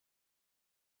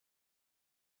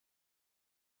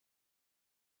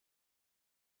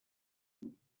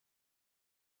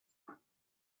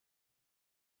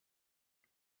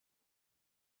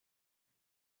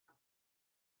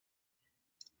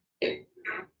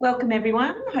Welcome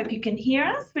everyone, hope you can hear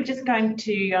us. We're just going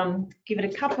to give it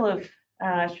a couple of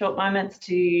short moments to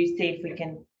see if we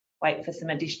can wait for some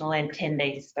additional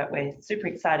attendees, but we're super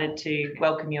excited to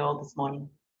welcome you all this morning.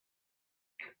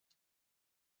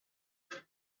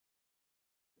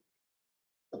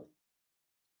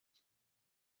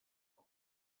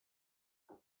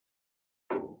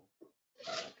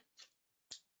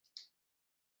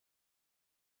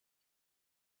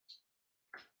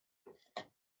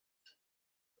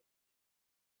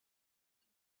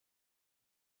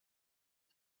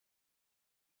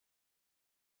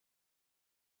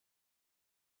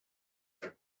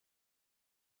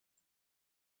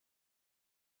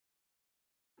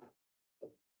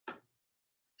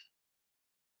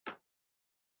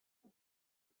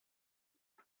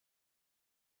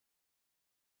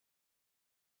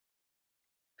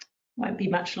 Won't be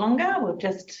much longer, we'll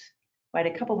just wait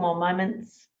a couple more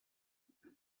moments.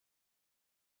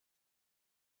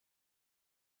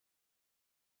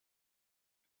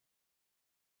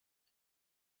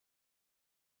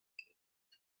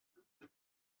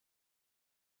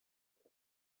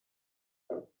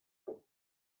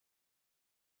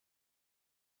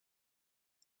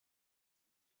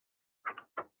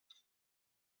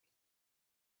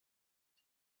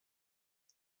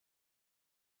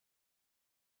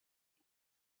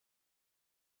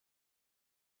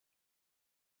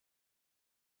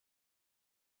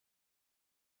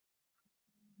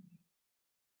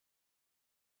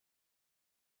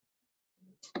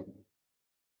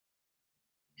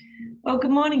 Well,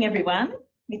 good morning, everyone.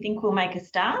 We think we'll make a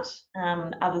start.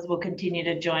 Others will continue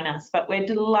to join us, but we're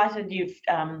delighted you've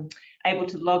able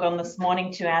to log on this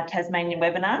morning to our Tasmanian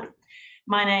webinar.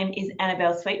 My name is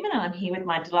Annabelle Sweetman and I'm here with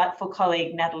my delightful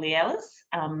colleague, Natalie Ellis.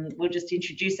 We'll just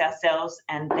introduce ourselves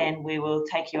and then we will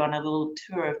take you on a little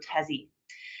tour of Tassie.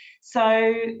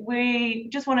 So we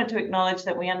just wanted to acknowledge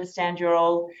that we understand you're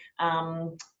all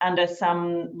under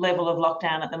some level of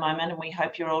lockdown at the moment and we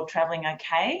hope you're all travelling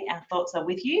okay. Our thoughts are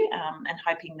with you and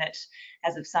hoping that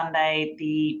as of Sunday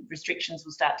the restrictions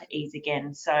will start to ease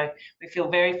again. So we feel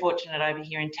very fortunate over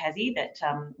here in Tassie that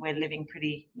we're living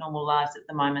pretty normal lives at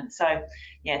the moment. So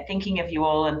yeah, thinking of you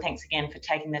all and thanks again for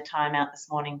taking the time out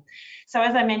this morning. So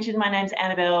as I mentioned, my name's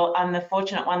Annabelle. I'm the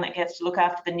fortunate one that gets to look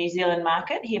after the New Zealand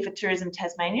market here for Tourism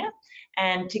Tasmania.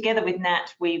 And together with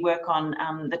Nat, we work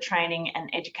on the training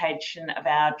and education of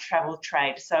our travel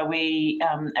trade. So we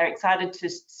are excited to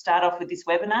start off with this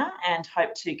webinar and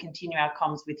hope to continue our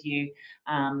comms with you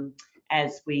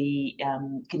as we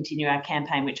continue our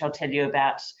campaign, which I'll tell you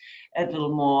about a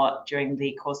little more during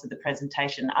the course of the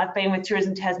presentation. I've been with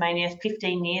Tourism Tasmania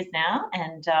 15 years now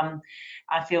and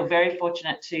I feel very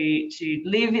fortunate to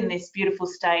live in this beautiful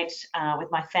state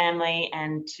with my family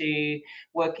and to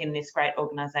work in this great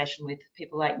organisation with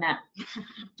people like Nat. Do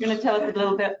you want to tell us a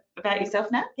little bit about yourself,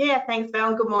 Nat? Yeah, thanks,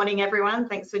 Belle. Good morning, everyone.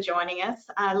 Thanks for joining us.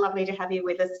 Lovely to have you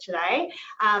with us today.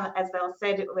 As Belle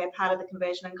said, we're part of the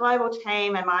Conversion and Global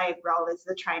team, and my role is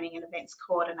the Training and Events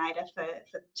Coordinator for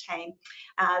the team,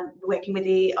 working with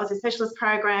the Aussie Specialist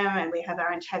Program, and we have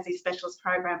our own Tassie Specialist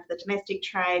Program for the domestic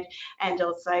trade, and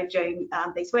also doing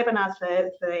these webinars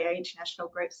for our international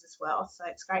groups as well. So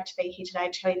it's great to be here today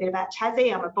to tell you a bit about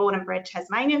Tassie. I'm a born and bred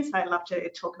Tasmanian, so I love to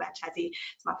talk about Tassie.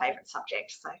 It's my favourite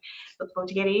subject, so look forward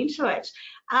to getting into it.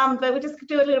 But we'll just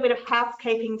do a little bit of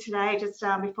housekeeping today just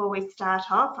before we start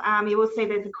off. You will see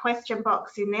there's a question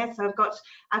box in there, so I've got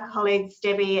our colleagues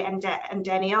Debbie and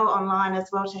Danielle online as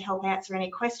well to help answer any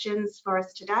questions for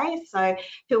us today. So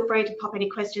feel free to pop any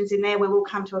questions in there. We will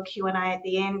come to a Q&A at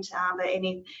the end, but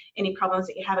any problems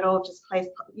that you have at all, just please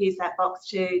use that box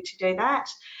to do that.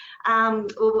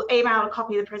 We'll email a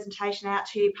copy of the presentation out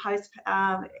to you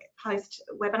post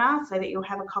webinar so that you'll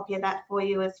have a copy of that for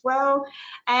you as well.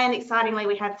 And excitingly,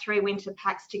 we have 3 winter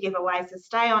packs to give away, so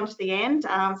stay on to the end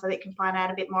so that you can find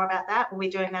out a bit more about that. We'll be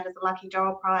doing that as a lucky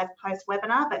draw prize post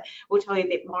webinar, but we'll tell you a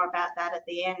bit more about that at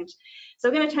the end. So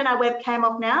we're going to turn our webcam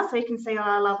off now so you can see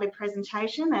our lovely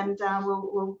presentation, and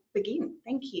we'll begin.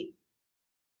 Thank you.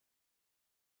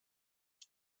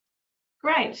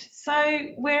 Great. So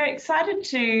we're excited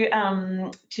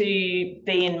to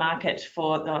be in market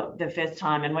for the first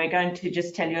time, and we're going to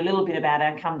just tell you a little bit about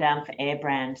our Come Down for Air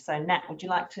brand. So Nat, would you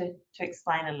like to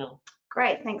explain a little?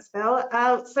 Great, thanks,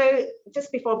 Belle. So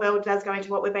just before Belle does go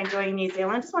into what we've been doing in New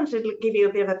Zealand, I just wanted to give you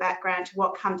a bit of a background to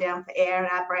what Come Down for Air and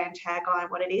our brand tagline,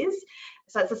 what it is.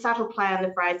 So it's a subtle play on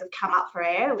the phrase of come up for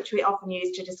air, which we often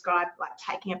use to describe like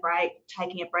taking a break,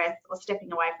 taking a breath, or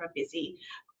stepping away from a busy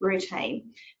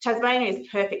routine. Tasmania is a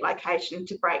perfect location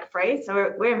to break free,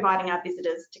 so we're inviting our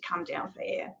visitors to come down for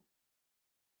air.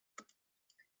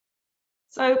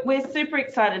 So we're super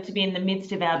excited to be in the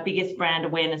midst of our biggest brand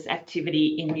awareness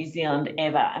activity in New Zealand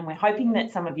ever, and we're hoping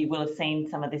that some of you will have seen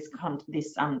some of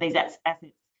these assets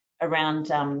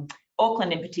around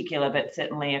Auckland in particular, but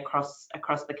certainly across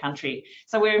the country.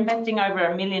 So we're investing over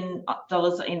 $1 million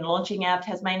in launching our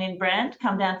Tasmanian brand,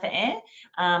 Come Down for Air,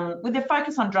 with a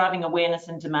focus on driving awareness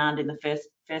and demand in the first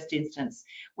instance.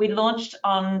 We launched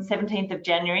on 17th of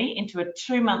January into a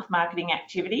 2-month marketing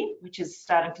activity, which is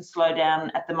starting to slow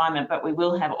down at the moment, but we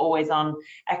will have always on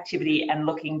activity and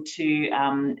looking to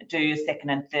do a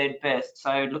second and third burst.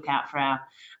 So look out for our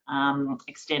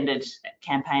extended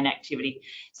campaign activity.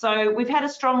 So we've had a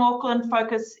strong Auckland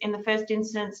focus in the first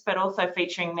instance, but also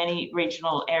featuring many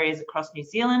regional areas across New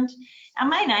Zealand. Our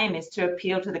main aim is to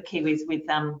appeal to the Kiwis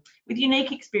with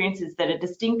unique experiences that are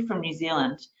distinct from New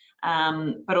Zealand,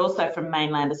 but also from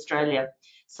mainland Australia.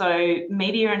 So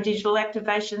media and digital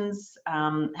activations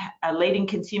are leading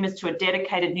consumers to a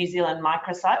dedicated New Zealand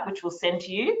microsite, which we'll send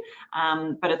to you,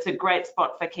 but it's a great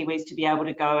spot for Kiwis to be able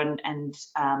to go and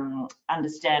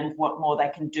understand what more they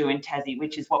can do in Tassie,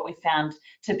 which is what we found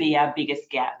to be our biggest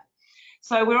gap.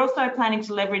 So we're also planning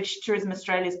to leverage Tourism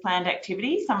Australia's planned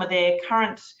activity, some of their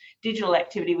current digital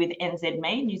activity with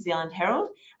NZME, New Zealand Herald,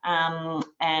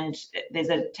 and there's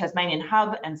a Tasmanian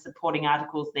hub and supporting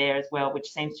articles there as well, which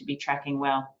seems to be tracking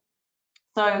well.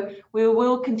 So we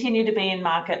will continue to be in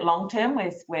market long term,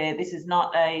 where this is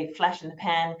not a flash in the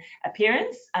pan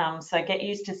appearance. So get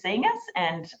used to seeing us,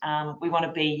 and we want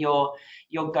to be your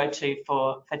go-to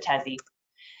for Tassie.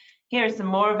 Here are some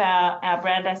more of our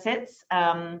brand assets.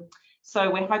 So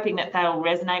we're hoping that they'll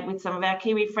resonate with some of our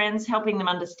Kiwi friends, helping them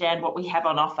understand what we have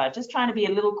on offer, just trying to be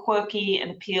a little quirky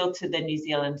and appeal to the New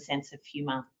Zealand sense of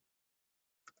humour.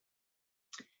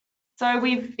 So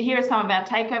here are some of our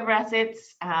takeover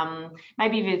assets.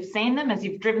 Maybe you've seen them as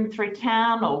you've driven through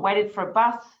town or waited for a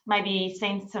bus, maybe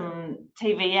seen some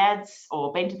TV ads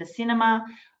or been to the cinema,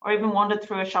 or even wandered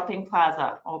through a shopping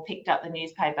plaza or picked up the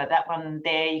newspaper. That one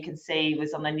there you can see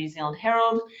was on the New Zealand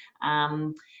Herald.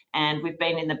 And we've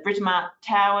been in the Britomart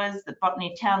Towers, the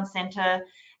Botany Town Centre,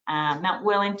 Mount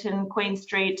Wellington, Queen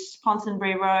Street,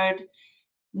 Ponsonbury Road,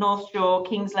 North Shore,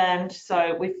 Kingsland.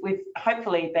 So we've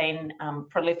hopefully been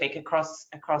prolific across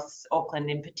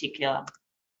Auckland in particular.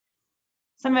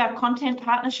 Some of our content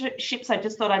partnerships I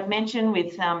just thought I'd mention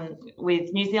with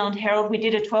New Zealand Herald. We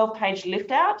did a 12-page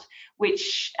lift out,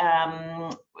 which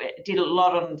did a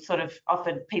lot on sort of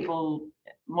offered people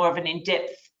more of an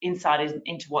in-depth insight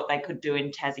into what they could do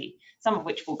in Tassie, some of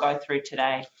which we'll go through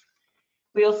today.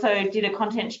 We also did a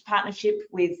content partnership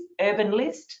with Urban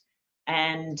List,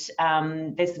 and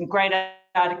there's some great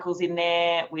articles in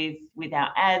there with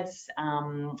our ads,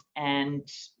 and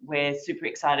we're super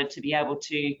excited to be able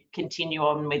to continue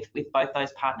on with both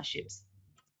those partnerships.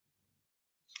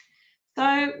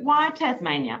 So why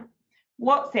Tasmania?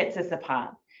 What sets us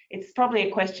apart? It's probably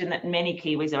a question that many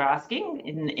Kiwis are asking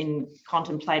in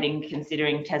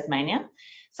considering Tasmania.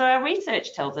 So our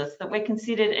research tells us that we're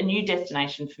considered a new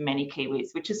destination for many Kiwis,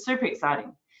 which is super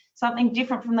exciting. Something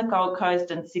different from the Gold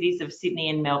Coast and cities of Sydney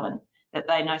and Melbourne that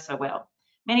they know so well.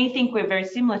 Many think we're very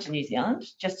similar to New Zealand,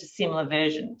 just a smaller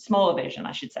version,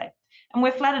 I should say. And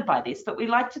we're flattered by this, but we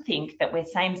like to think that we're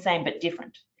same but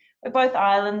different. We're both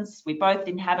islands, we both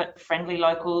inhabit friendly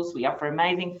locals, we offer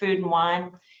amazing food and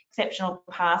wine, exceptional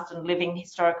past and living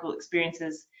historical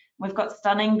experiences. We've got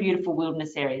stunning, beautiful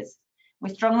wilderness areas. We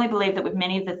strongly believe that with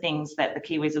many of the things that the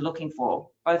Kiwis are looking for,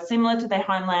 both similar to their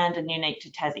homeland and unique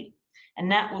to Tassie. And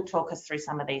Nat will talk us through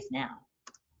some of these now.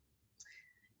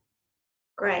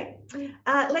 Great.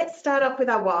 Let's start off with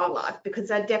our wildlife, because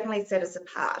they definitely set us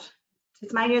apart.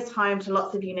 Tasmania is home to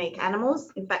lots of unique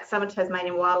animals. In fact, some of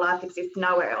Tasmanian wildlife exists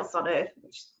nowhere else on Earth,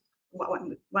 which is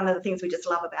one of the things we just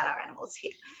love about our animals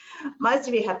here. Most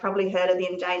of you have probably heard of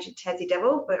the endangered Tassie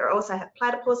devil, but we also have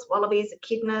platypus, wallabies,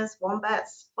 echidnas,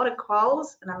 wombats, spotted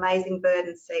quolls, and amazing bird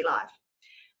and sea life.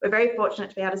 We're very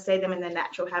fortunate to be able to see them in their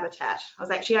natural habitat. I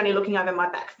was actually only looking over my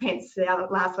back fence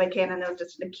last weekend, and there was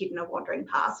just an echidna wandering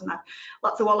past, and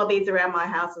lots of wallabies around my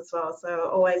house as well. So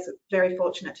always very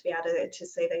fortunate to be able to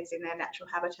see these in their natural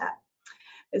habitat.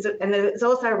 And there's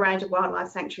also a range of wildlife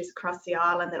sanctuaries across the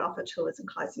island that offer tours and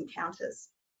close encounters.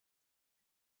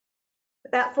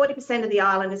 About 40% of the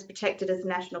island is protected as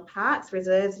national parks,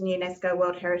 reserves, and UNESCO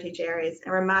World Heritage Areas,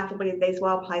 and remarkably, these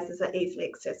wild places are easily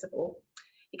accessible.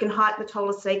 You can hike the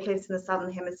tallest sea cliffs in the Southern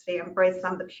Hemisphere and breathe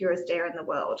some of the purest air in the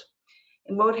world.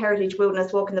 In World Heritage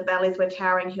Wilderness, walk in the valleys where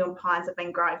towering hill and pines have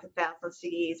been growing for thousands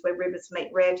of years, where rivers meet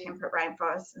rare temperate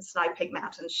rainforests and snow-peaked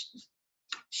mountains,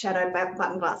 shadow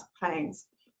button glass plains.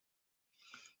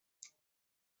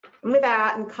 And with our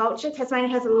art and culture, Tasmania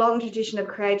has a long tradition of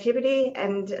creativity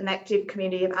and an active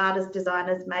community of artists,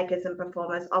 designers, makers and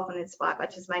performers, often inspired by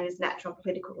Tasmania's natural and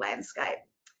political landscape.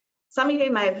 Some of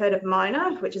you may have heard of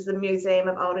MONA, which is the Museum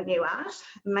of Old and New Art.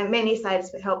 Many say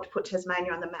it's helped put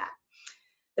Tasmania on the map.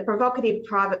 The provocative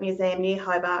private museum near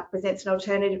Hobart presents an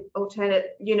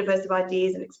alternate universe of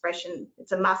ideas and expression.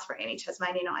 It's a must for any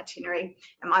Tasmanian itinerary.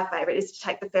 And my favourite is to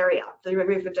take the ferry up the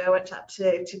River Derwent up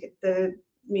to get the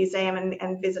museum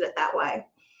and visit it that way.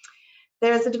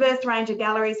 There is a diverse range of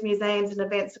galleries, museums and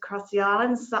events across the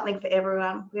island, something for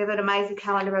everyone. We have an amazing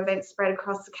calendar of events spread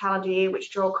across the calendar year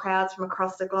which draw crowds from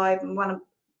across the globe, and one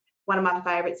of my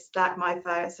favourites, Dark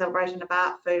Mofo, a celebration of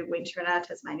art, food, winter and our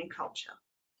Tasmanian culture.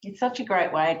 It's such a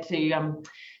great way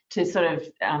to sort of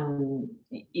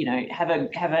you know, have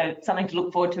something to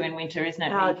look forward to in winter, isn't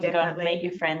it? Oh, You can definitely. go and meet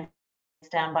your friends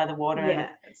down by the water Yeah,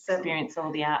 and experience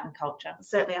all the art and culture.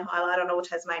 Certainly a highlight on all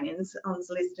Tasmanians on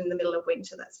this list in the middle of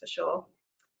winter, that's for sure.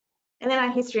 And then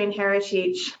our history and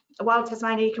heritage. While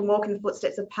Tasmania, you can walk in the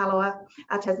footsteps of Palawa,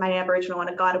 our Tasmanian Aboriginal, on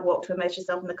a guided walk to immerse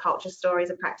yourself in the culture,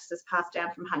 stories and practices passed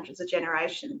down from hundreds of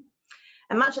generations.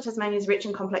 And much of Tasmania's rich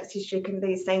and complex history can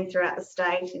be seen throughout the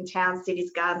state, in towns,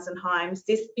 cities, gardens and homes.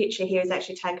 This picture here is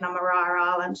actually taken on Maria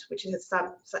Island, which has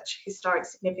such historic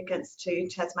significance to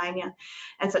Tasmania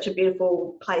and such a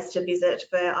beautiful place to visit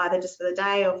for either just for the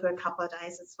day or for a couple of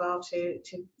days as well to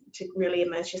really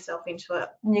immerse yourself into it.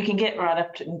 And you can get right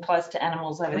up to and close to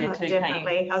animals over there too,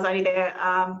 definitely. can't you? I was only there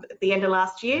at the end of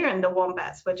last year and the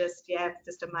wombats were just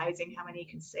amazing how many you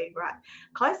can see right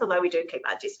close, although we do keep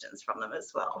our distance from them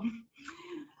as well.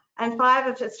 And 5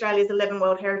 of Australia's 11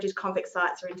 World Heritage convict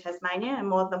sites are in Tasmania and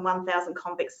more than 1,000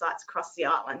 convict sites across the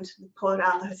island. Port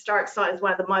Arthur Historic Site is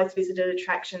one of the most visited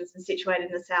attractions and situated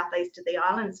in the southeast of the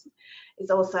islands.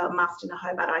 It's also a must in a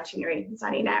Hobart itinerary. It's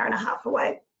only an hour and a half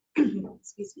away.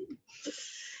 Excuse me.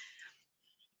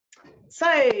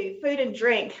 So, food and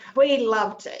drink. We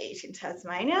love to eat in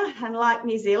Tasmania, and like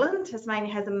New Zealand,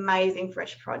 Tasmania has amazing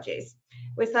fresh produce.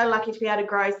 We're so lucky to be able to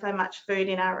grow so much food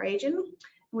in our region.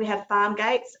 We have farm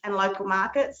gates and local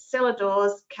markets, cellar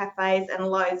doors, cafes and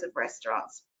loads of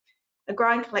restaurants. A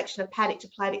growing collection of paddock to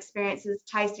plate experiences,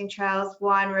 tasting trails,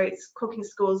 wine routes, cooking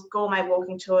schools, gourmet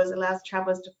walking tours allows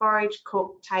travellers to forage,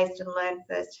 cook, taste and learn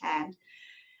firsthand.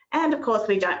 And of course,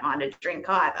 we don't mind a drink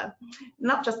either.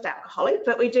 Not just alcoholic,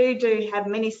 but we do have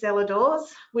many cellar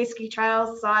doors, whiskey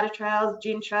trails, cider trails,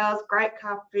 gin trails, grape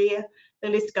craft beer. The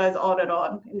list goes on,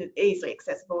 and it's easily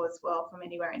accessible as well from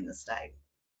anywhere in the state.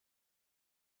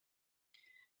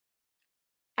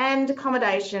 And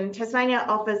accommodation. Tasmania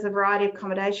offers a variety of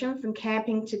accommodation from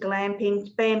camping to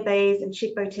glamping, B&Bs and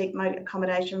chic boutique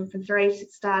accommodation from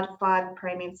 3-star to 5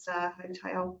 premium star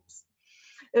hotels.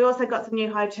 We've also got some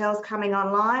new hotels coming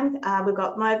online. We've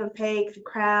got Movenpick, The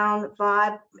Crown,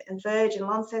 Vibe and Verge and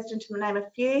Launceston, to name a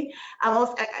few. I'm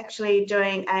also actually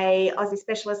doing a Aussie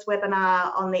Specialist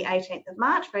webinar on the 18th of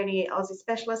March for any Aussie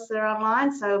specialists that are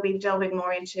online. So we'll be delving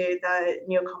more into the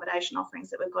new accommodation offerings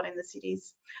that we've got in the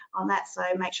cities on that. So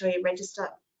make sure you register.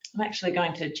 I'm actually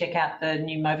going to check out the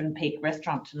new Movenpick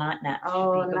restaurant tonight, Nat.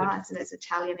 Oh, nice. And it's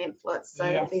Italian influence, so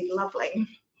yes. It'll be lovely.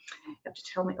 You have to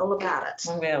tell me all about it.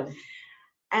 I will.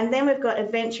 And then we've got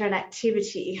adventure and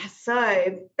activity.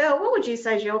 So, Belle, what would you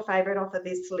say is your favourite off of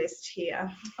this list here?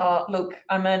 Oh, look,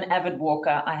 I'm an avid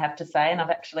walker, I have to say, and I've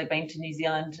actually been to New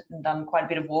Zealand and done quite a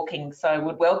bit of walking. So I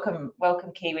would welcome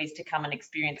Kiwis to come and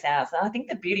experience ours. And I think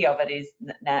the beauty of it is,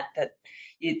 Nat, that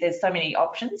there's so many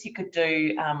options. You could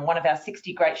do one of our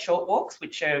 60 great short walks,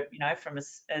 which are, you know, from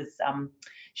as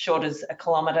short as a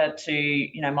kilometre to,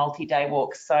 you know, multi-day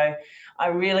walks. So I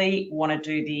really want to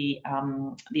do the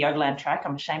overland track.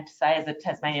 I'm ashamed to say, as a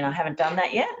Tasmanian, I haven't done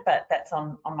that yet, but that's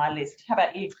on my list. How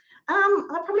about you?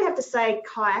 I'd probably have to say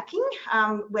kayaking,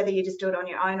 whether you just do it on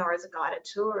your own or as a guided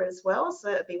tour as well.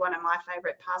 So it'd be one of my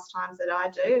favourite pastimes that I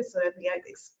do. So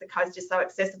the coast is so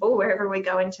accessible wherever we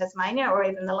go in Tasmania or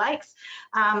even the lakes,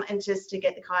 and just to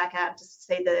get the kayak out, just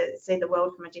to see the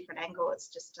world from a different angle. It's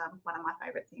just one of my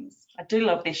favourite things. I do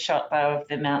love this shot though of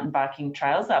the mountain biking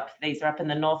trails up. These are up in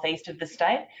the northeast of the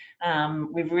state.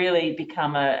 We've really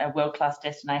become a world-class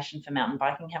destination for mountain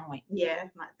biking, haven't we? Yeah,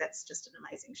 that's just an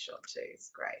amazing shot too.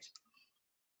 It's great.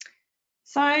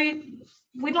 So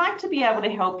we'd like to be able to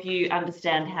help you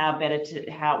understand how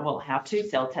to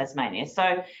sell Tasmania. So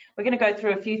we're going to go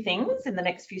through a few things in the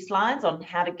next few slides on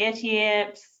how to get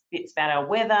here, bits about our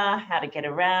weather, how to get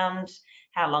around,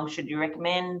 how long should you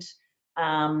recommend,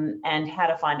 and how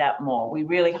to find out more. We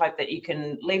really hope that you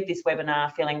can leave this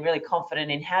webinar feeling really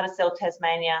confident in how to sell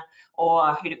Tasmania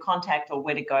or who to contact or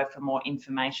where to go for more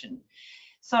information.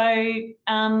 So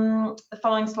the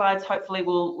following slides hopefully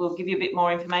will give you a bit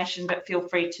more information, but feel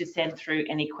free to send through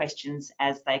any questions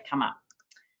as they come up.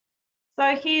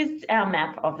 So here's our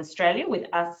map of Australia with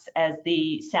us as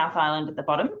the South Island at the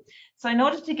bottom. So in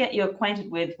order to get you acquainted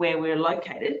with where we're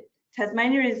located,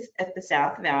 Tasmania is at the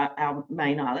south of our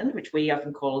main island, which we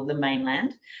often call the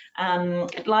mainland.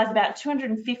 It lies about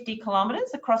 250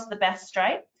 kilometres across the Bass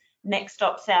Strait. Next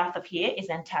stop south of here is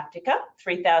Antarctica,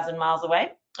 3,000 miles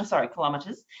away. Oh, sorry,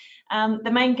 kilometres.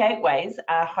 The main gateways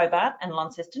are Hobart and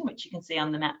Launceston, which you can see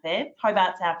on the map there.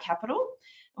 Hobart's our capital.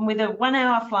 And with a 1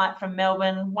 hour flight from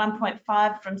Melbourne,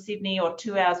 1.5 from Sydney or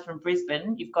 2 hours from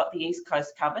Brisbane, you've got the East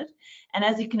Coast covered. And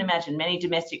as you can imagine, many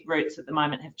domestic routes at the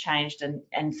moment have changed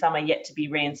and some are yet to be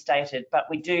reinstated. But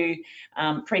we do,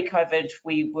 pre-COVID,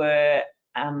 we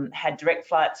had direct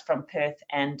flights from Perth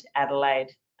and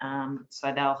Adelaide.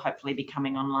 So they'll hopefully be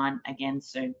coming online again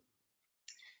soon.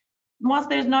 Whilst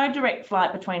there's no direct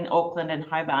flight between Auckland and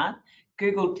Hobart,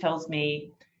 Google tells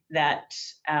me that,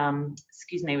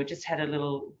 excuse me, we just had a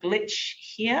little glitch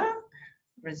here.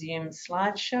 Resume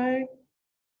slideshow.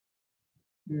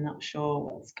 Not sure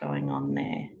what's going on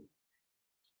there.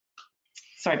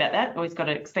 Sorry about that. Always got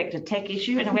to expect a tech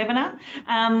issue in a webinar.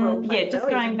 Yeah, just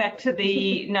going back to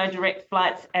the no direct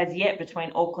flights as yet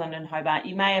between Auckland and Hobart.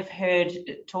 You may have heard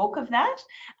talk of that.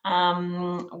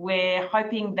 We're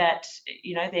hoping that,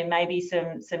 you know, there may be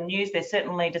some news. There's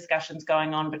certainly discussions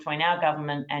going on between our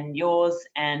government and yours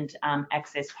and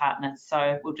access partners.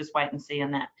 So we'll just wait and see on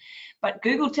that. But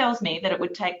Google tells me that it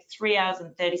would take 3 hours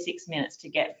and 36 minutes to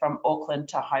get from Auckland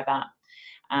to Hobart.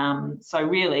 So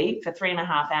really, for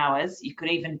 3.5 hours, you could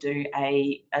even do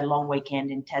a long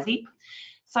weekend in Tassie.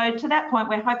 So to that point,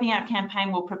 we're hoping our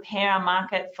campaign will prepare our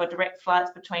market for direct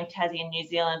flights between Tassie and New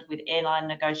Zealand with airline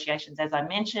negotiations, as I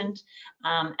mentioned,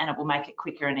 and it will make it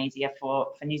quicker and easier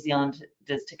for New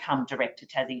Zealanders to come direct to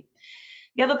Tassie.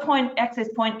 The other access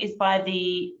point is by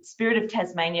the Spirit of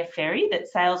Tasmania ferry that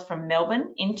sails from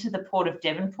Melbourne into the port of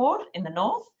Devonport in the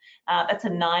north. That's a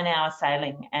 9-hour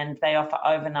sailing, and they offer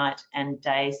overnight and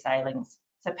day sailings.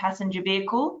 It's a passenger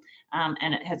vehicle,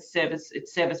 and it has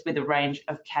it's serviced with a range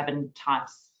of cabin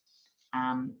types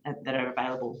that are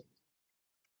available.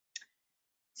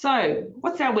 So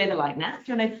what's our weather like, Nat?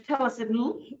 Do you want to tell us a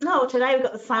little? No, today we've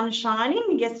got the sun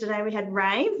shining. Yesterday we had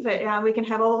rain, but we can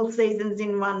have all seasons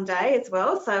in one day as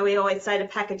well. So we always say to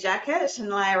pack a jacket and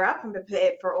layer up and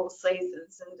prepare for all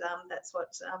seasons. And that's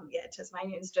what, yeah,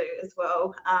 Tasmanians do as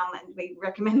well. And we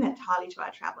recommend that highly to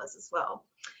our travellers as well.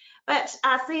 But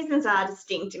our seasons are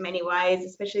distinct in many ways,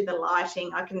 especially the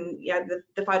lighting. I can, you know,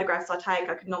 the photographs I take,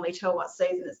 I can normally tell what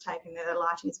season it's taken. The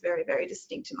lighting is very, very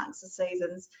distinct amongst the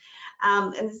seasons.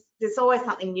 And there's always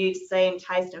something new to see and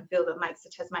taste and feel that makes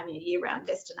the Tasmania a year-round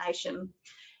destination.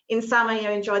 In summer, you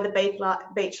enjoy the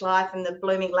beach life and the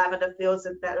blooming lavender fields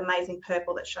of that amazing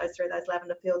purple that shows through those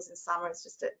lavender fields in summer. It's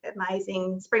just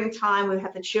amazing. Springtime, we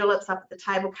have the tulips up at the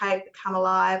Table Cape that come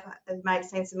alive. You may have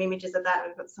seen some images of that.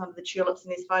 We've got some of the tulips in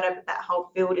this photo, but that whole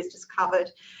field is just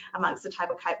covered amongst the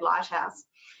Table Cape Lighthouse.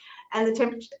 And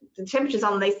the temperatures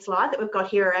on this slide that we've got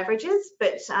here are averages,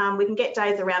 but we can get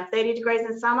days around 30 degrees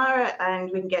in summer,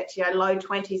 and we can get, you know, low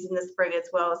 20s in the spring as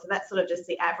well. So that's sort of just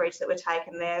the average that we're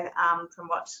taking there from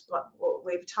what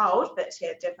we've told, but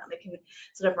yeah, definitely can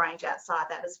sort of range outside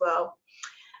that as well.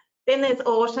 Then there's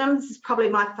autumn. This is probably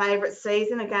my favourite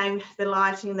season. Again, the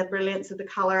lighting, the brilliance of the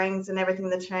colourings and everything,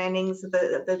 the turnings,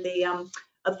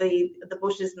 of the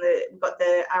bushes, and we've got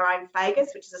our own fagus,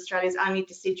 which is Australia's only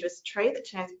deciduous tree that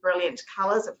turns brilliant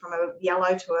colours from a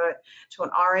yellow to an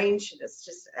orange. It's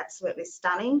just absolutely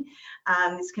stunning.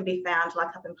 This can be found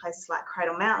like up in places like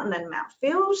Cradle Mountain and Mount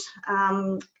Field.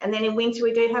 And then in winter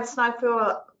we do have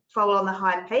snowfall on the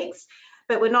high peaks.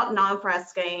 But we're not known for our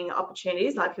skiing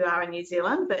opportunities like we are in New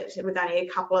Zealand, but with only a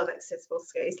couple of accessible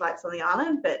ski slopes on the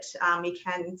island. But you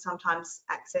can sometimes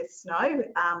access snow,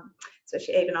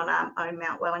 especially even on our own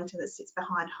Mount Wellington that sits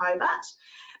behind Hobart.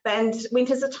 And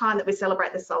winter's a time that we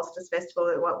celebrate the Solstice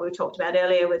Festival, what we talked about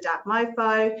earlier with Dark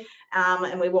Mofo,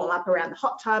 and we warm up around the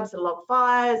hot tubs and log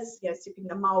fires, you know, sipping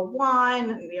the mulled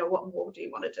wine, and, you know, what more do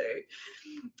you want to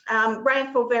do?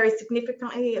 Rainfall varies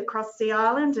significantly across the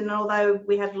island, and although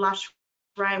we have lush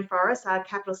rainforest, our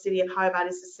capital city of Hobart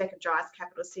is the second driest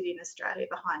capital city in Australia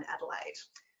behind Adelaide.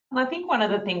 And I think one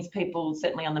of the things people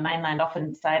certainly on the mainland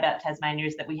often say about Tasmania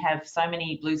is that we have so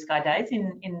many blue sky days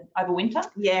in over winter.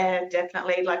 Yeah,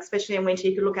 definitely. Like especially in winter,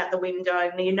 you can look out the window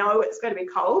and you know it's going to be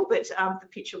cold, but the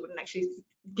picture wouldn't actually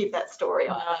give that story.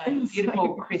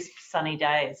 Beautiful, crisp, sunny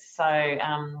days. So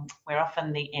we're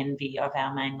often the envy of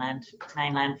our mainland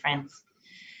friends.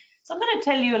 So I'm going to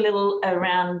tell you a little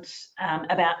around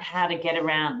about how to get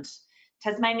around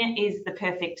Tasmania is the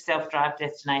perfect self-drive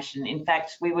destination. In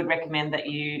fact, we would recommend that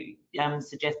you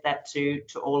suggest that to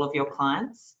all of your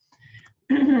clients.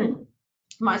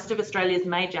 Most of Australia's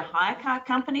major hire car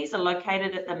companies are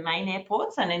located at the main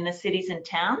airports and in the cities and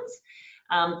towns.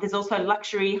 There's also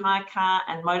luxury hire car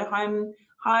and motorhome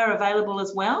hire available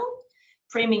as well.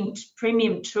 Premium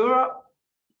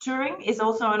touring is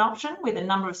also an option with a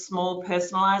number of small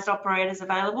personalised operators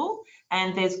available,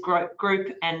 and there's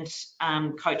group and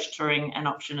coach touring an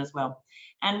option as well.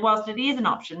 And whilst it is an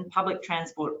option, public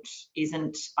transport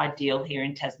isn't ideal here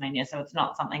in Tasmania, so it's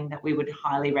not something that we would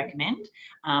highly recommend,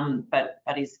 but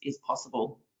is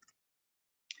possible.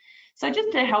 So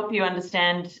just to help you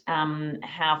understand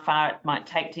how far it might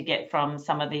take to get from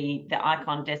some of the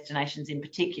icon destinations in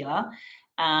particular,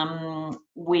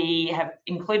 we have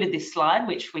included this slide,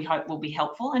 which we hope will be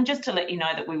helpful. And just to let you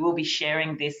know that we will be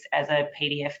sharing this as a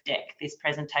PDF deck, this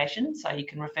presentation, so you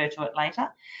can refer to it later.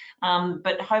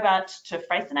 But Hobart to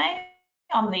Freycinet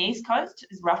on the East Coast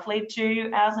is roughly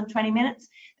 2 hours and 20 minutes.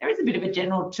 There is a bit of a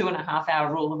general 2.5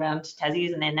 hour rule around Tassie,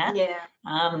 isn't there, Nat?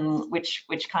 Yeah.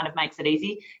 Which kind of makes it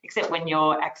easy, except when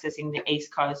you're accessing the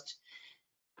East Coast.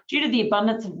 Due to the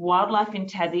abundance of wildlife in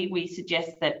Tassie, we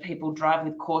suggest that people drive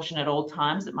with caution at all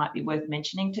times. It might be worth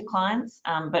mentioning to clients,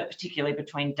 but particularly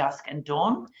between dusk and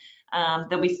dawn.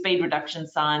 There'll be speed reduction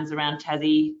signs around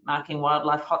Tassie marking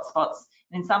wildlife hotspots.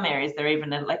 In some areas, there are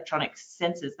even electronic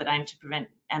sensors that aim to prevent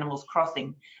animals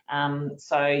crossing.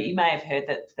 So you may have heard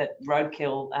that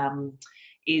roadkill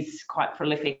is quite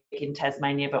prolific in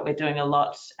Tasmania, but we're doing a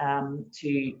lot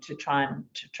to try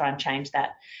and change that.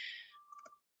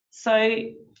 So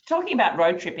talking about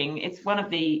road tripping, it's one of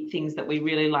the things that we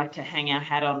really like to hang our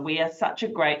hat on. We are such a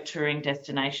great touring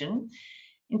destination.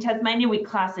 In Tasmania, we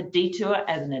class a detour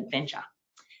as an adventure.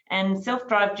 And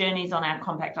self-drive journeys on our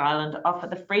compact island offer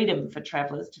the freedom for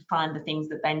travellers to find the things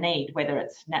that they need, whether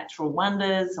it's natural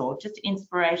wonders or just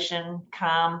inspiration,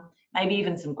 calm, maybe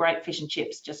even some great fish and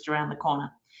chips just around the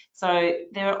corner. So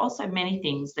there are also many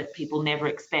things that people never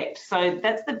expect. So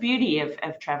that's the beauty of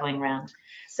travelling around.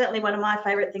 Certainly one of my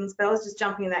favourite things, Belle, is just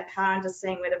jumping in that car and just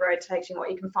seeing where the road takes you and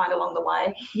what you can find along the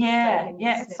way. Yeah, so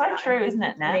yeah, it's so true, isn't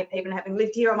it, Nat? Even having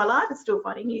lived here all my life, and still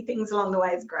finding new things along the way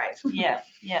is great. Yeah,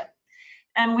 yeah.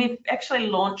 And we've actually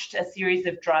launched a series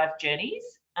of drive journeys.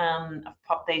 I've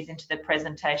popped these into the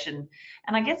presentation.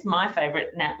 And I guess my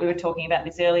favourite, Nat, we were talking about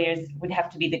this earlier, would have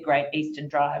to be the Great Eastern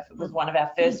Drive. It was one of our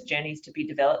first journeys to be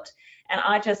developed. And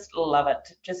I just love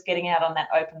it. Just getting out on that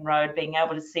open road, being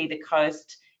able to see the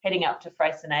coast, heading up to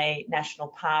Freycinet National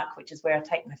Park, which is where I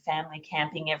take my family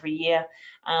camping every year.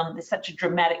 There's such a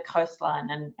dramatic coastline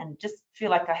and just feel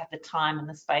like I have the time and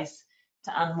the space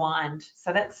to unwind.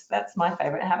 So that's my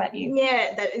favourite. How about you?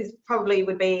 Yeah, that is probably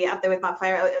would be up there with my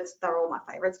favourite. They're all my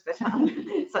favourites, but so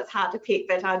it's hard to pick.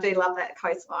 But I do love that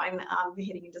coastline.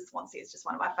 Heading into Swansea is just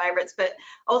one of my favourites. But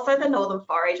also the Northern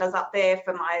Forage. I was up there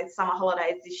for my summer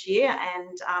holidays this year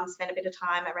and spent a bit of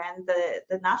time around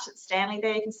the nut at Stanley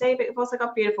there. You can see, but we've also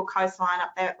got beautiful coastline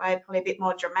up that way, probably a bit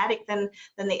more dramatic than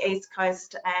the East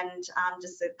Coast, and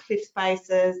just the cliff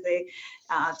faces,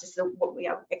 just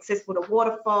accessible to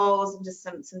waterfalls, and just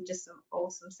some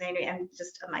awesome scenery and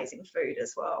just amazing food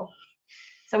as well.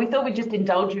 So we thought we'd just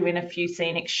indulge you in a few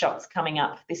scenic shots coming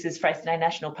up. This is Freycinet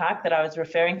National Park that I was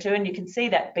referring to, and you can see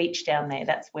that beach down there.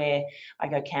 That's where I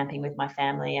go camping with my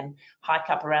family and hike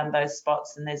up around those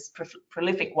spots, and there's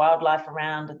prolific wildlife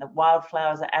around, and the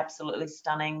wildflowers are absolutely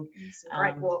stunning. Some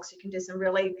great walks. You can do some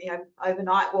really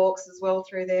overnight walks as well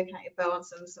through there, can't you, Bill? And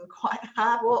some quite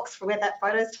hard walks for where that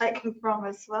photo's taken from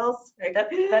as well. So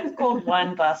that's called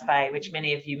Wineglass Bay, which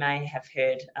many of you may have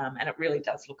heard, and it really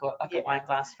does look like a wine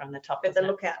glass from the top. But the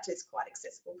lookout is quite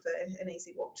accessible for an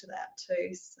easy walk to that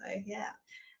too. So yeah.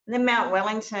 And then Mount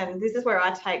Wellington, this is where I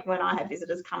take when I have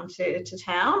visitors come to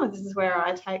town. This is where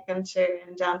I take them to,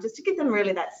 and just to give them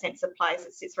really that sense of place.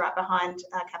 It sits right behind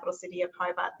capital city of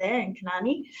Hobart there in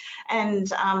Kanani,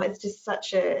 and it's just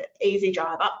such a easy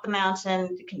drive up the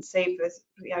mountain. You can see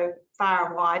for far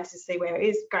and wide to see where it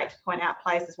is. Great to point out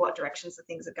places, what directions the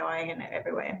things are going, and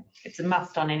everywhere. It's a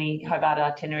must on any Hobart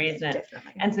itinerary, isn't it?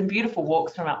 Definitely. And some beautiful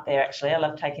walks from up there, actually. I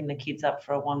love taking the kids up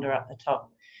for a wander up the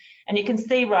top. And you can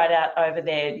see right out over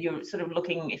there, you're sort of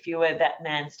looking, if you were that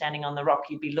man standing on the rock,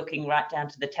 you'd be looking right down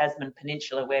to the Tasman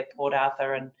Peninsula where Port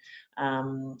Arthur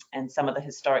and some of the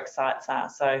historic sites are.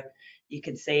 So you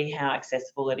can see how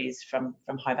accessible it is from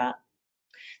Hobart.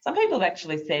 Some people have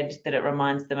actually said that it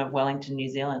reminds them of Wellington, New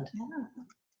Zealand.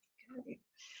 Yeah.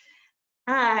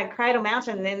 Cradle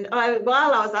Mountain. Then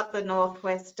while I was up the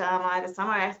northwest over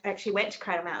summer, I actually went to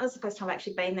Cradle Mountain. It was the first time I've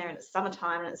actually been there, and it's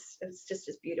summertime, and it's just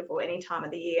as beautiful any time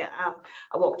of the year.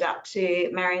 I walked up to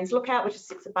Marion's Lookout, which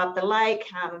sits above the lake,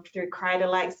 through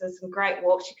Cradle Lake. So there's some great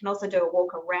walks. You can also do a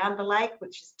walk around the lake,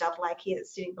 which is Dove Lake here,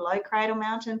 that's sitting below Cradle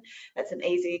Mountain. That's an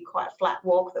easy, quite flat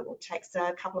walk that will take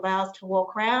a couple of hours to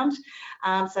walk around.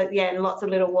 So yeah, and lots of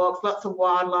little walks, lots of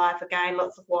wildlife, again,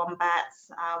 lots of wombats,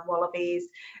 wallabies,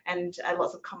 and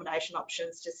lots of accommodation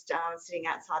options just sitting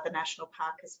outside the national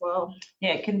park as well.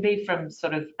 Yeah, it can be from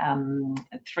sort of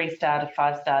 3-star to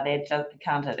 5-star there,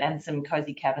 can't it? And some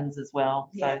cozy cabins as well.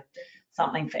 So yeah,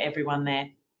 something for everyone there.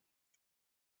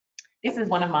 This is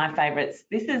one of my favourites.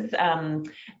 This is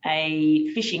a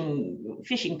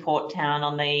fishing port town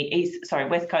on the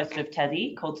west coast of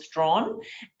Tassie called Strawn,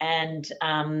 and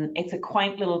it's a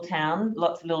quaint little town,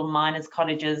 lots of little miners'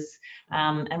 cottages,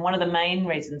 and one of the main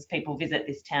reasons people visit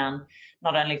this town,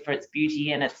 not only for its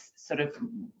beauty and its sort of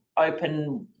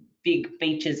open big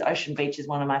beaches, ocean beach is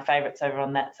one of my favourites over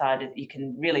on that side. You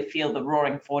can really feel the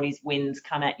roaring 40s winds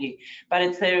come at you. But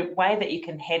it's a way that you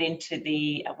can head into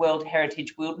the World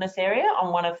Heritage Wilderness Area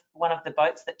on one of the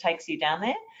boats that takes you down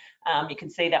there. You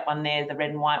can see that one there, the red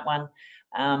and white one.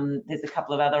 There's a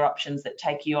couple of other options that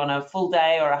take you on a full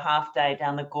day or a half day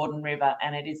down the Gordon River,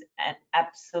 and it is an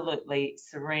absolutely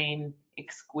serene,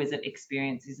 exquisite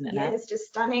experience, isn't it? Yeah, it's just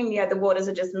stunning. Yeah, the waters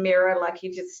are just mirror, like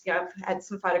you just, I've had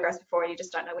some photographs before and you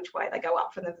just don't know which way they go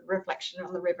up from the reflection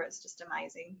on the river. It's just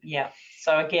amazing. Yeah,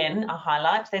 so again, a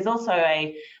highlight. There's also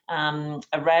a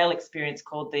rail experience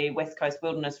called the West Coast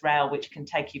Wilderness Rail, which can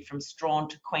take you from Strawn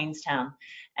to Queenstown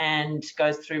and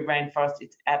goes through rainforest.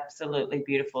 It's absolutely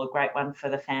beautiful, a great one for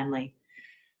the family.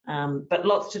 But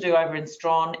lots to do over in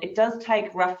Strawn. It does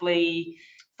take roughly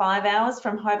 5 hours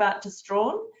from Hobart to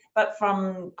Strawn, but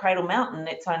from Cradle Mountain,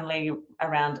 it's only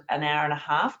around an hour and a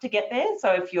half to get there.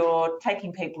 So if you're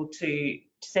taking people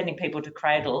sending people to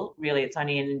Cradle, really it's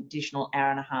only an additional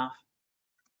hour and a half.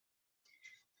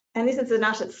 And this is the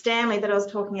nut at Stanley that I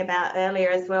was talking about earlier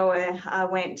as well, where I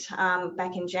went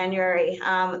back in January.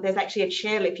 There's actually a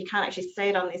chairlift. You can't actually see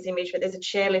it on this image, but there's a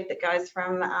chairlift that goes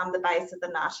from the base of the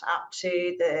nut up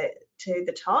to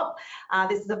the top.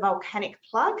 This is a volcanic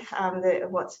plug,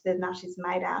 what the nut is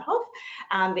made out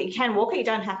of. But you can walk it. You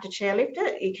don't have to chairlift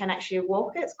it. You can actually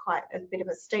walk it. It's quite a bit of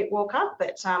a steep walk up,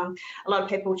 but a lot of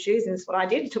people choose, and that's what I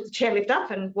did. Took the chairlift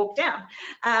up and walked down.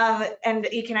 And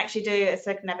you can actually do a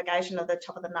circumnavigation of the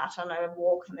top of the nut on a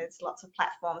walk, and there's lots of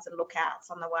platforms and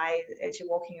lookouts on the way as you're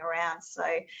walking around. So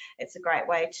it's a great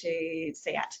way to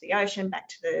see out to the ocean, back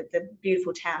to the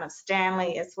beautiful town of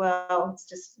Stanley as well. It's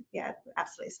just, yeah,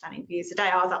 absolutely stunning views. The day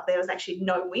I was up there was actually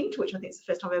no wind, which I think is the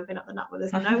first time I've ever been up the nut where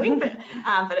there's no wind, but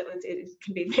it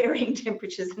can be varying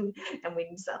temperatures and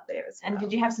winds up there as well. And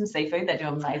did you have some seafood? They do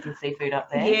amazing seafood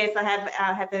up there. Yes, I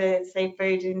have the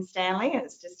seafood in Stanley, and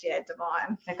it's just, yeah,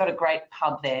 divine. They've got a great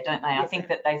pub there, don't they? Yes. I think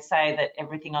that they say that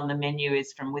everything on the menu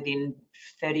is from within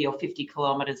 30 or 50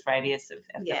 kilometres radius of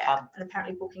the pub. And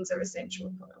apparently bookings are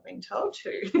essential, what I've been told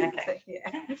too. Okay.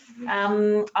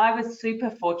 Yeah. I was super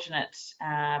fortunate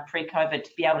pre-COVID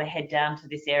to be able to head down to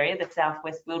this area, the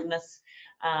southwest wilderness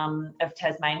of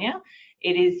Tasmania.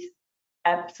 It is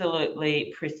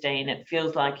absolutely pristine. It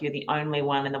feels like you're the only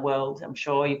one in the world. I'm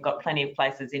sure you've got plenty of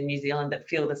places in New Zealand that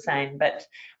feel the same, but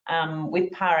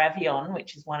with Par Avion,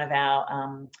 which is one of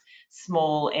our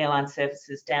small airline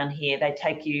services down here, they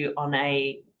take you on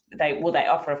they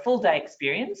offer a full day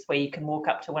experience where you can walk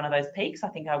up to one of those peaks. I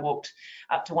think I walked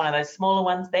up to one of those smaller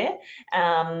ones there,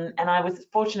 and I was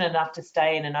fortunate enough to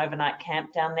stay in an overnight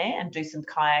camp down there and do some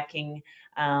kayaking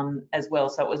as well.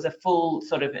 So it was a full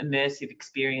sort of immersive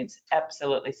experience,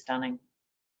 absolutely stunning.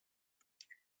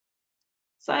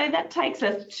 So that takes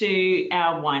us to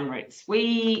our wine routes.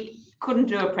 We couldn't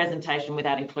do a presentation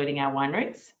without including our wine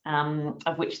routes,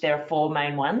 of which there are 4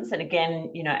 main ones. And again,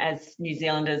 you know, as New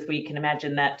Zealanders, we can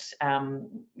imagine that,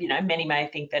 you know, many may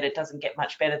think that it doesn't get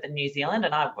much better than New Zealand.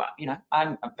 And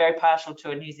I'm very partial to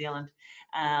a New Zealand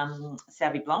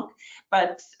Sauvignon Blanc.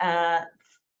 But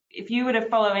if you were to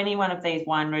follow any one of these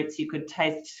wine routes, you could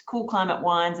taste cool climate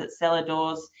wines at cellar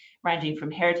doors, ranging from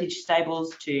heritage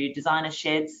stables to designer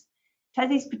sheds.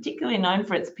 Tassie's particularly known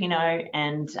for its Pinot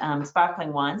and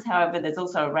sparkling wines. However, there's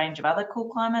also a range of other cool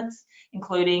climates,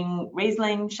 including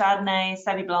Riesling, Chardonnay,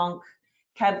 Sauvignon Blanc,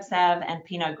 Cab Sauv, and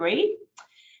Pinot Gris.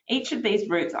 Each of these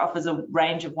routes offers a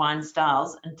range of wine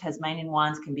styles, and Tasmanian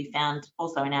wines can be found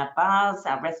also in our bars,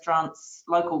 our restaurants,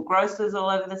 local grocers all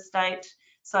over the state.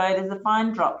 So there's a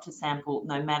fine drop to sample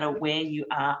no matter where you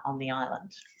are on the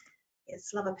island.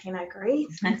 Yes, love a Pinot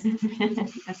Gris.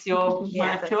 That's your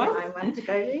wine of choice. My one to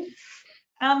go with.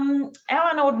 Our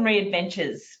Unordinary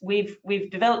Adventures, we've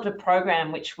developed a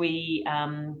program which we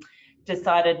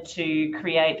decided to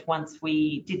create once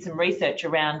we did some research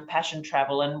around passion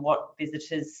travel and what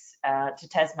visitors to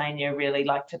Tasmania really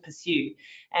like to pursue.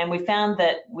 And we found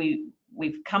that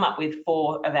we've come up with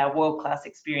 4 of our world-class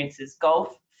experiences: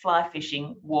 golf, fly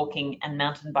fishing, walking and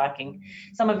mountain biking.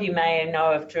 Some of you may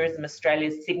know of Tourism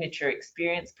Australia's Signature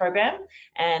Experience program,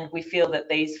 and we feel that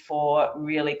these 4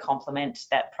 really complement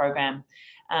that program.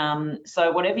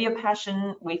 So whatever your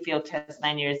passion, we feel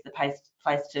Tasmania is the place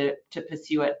to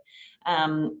pursue it.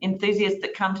 Enthusiasts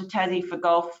that come to Tassie for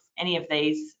golf, any of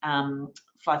these,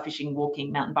 fly fishing,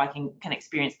 walking, mountain biking, can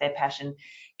experience their passion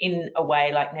in a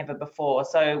way like never before.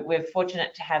 So we're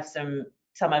fortunate to have some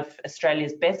of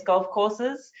Australia's best golf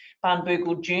courses,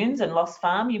 Barnbougle Dunes and Lost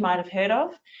Farm, you might have heard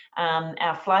of.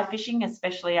 Our fly fishing,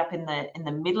 especially up in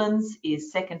the Midlands,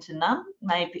 is second to none,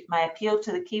 may appeal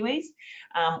to the Kiwis.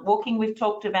 Walking we've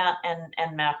talked about,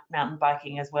 and mountain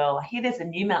biking as well. I hear there's a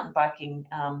new mountain biking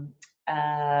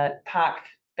park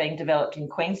being developed in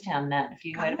Queenstown, Nat. Have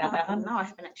you heard about that one? No, I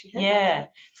haven't actually heard Yeah.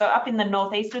 So up in the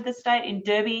northeast of the state, in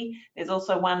Derby, there's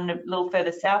also one a little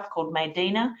further south called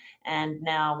Medina, and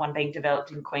now one being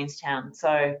developed in Queenstown.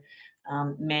 So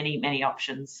many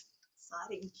options.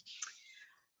 Exciting.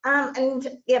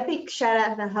 And yeah, big shout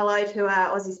out and hello to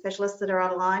our Aussie specialists that are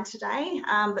online today.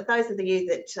 But those of you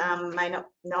that may not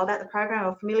know about the program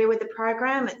or familiar with the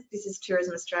program, this is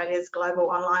Tourism Australia's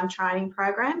global online training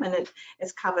program, and it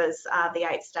covers the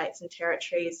 8 states and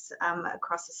territories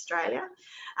across Australia,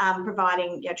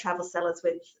 providing travel sellers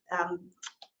with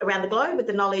around the globe with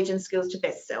the knowledge and skills to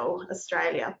best sell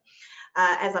Australia.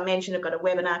 As I mentioned, I've got a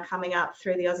webinar coming up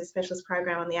through the Aussie Specialist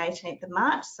Program on the 18th of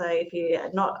March. So if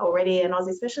you're not already an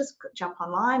Aussie Specialist, jump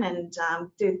online and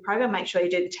do the program. Make sure you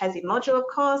do the Tassie module, of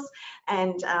course,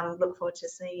 and look forward to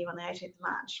seeing you on the 18th of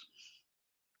March.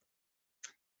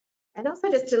 And also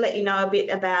just to let you know a bit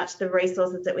about the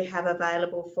resources that we have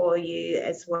available for you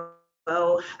as well.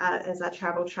 As our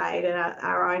travel trade and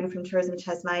our own from Tourism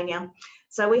Tasmania.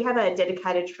 So we have a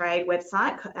dedicated trade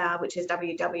website, which is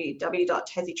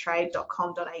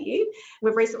www.tassietrade.com.au.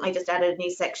 We've recently just added a new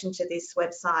section to this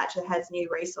website that has new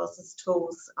resources,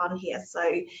 tools on here. So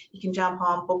you can jump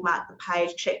on, bookmark the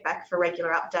page, check back for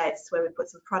regular updates where we put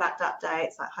some product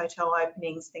updates like hotel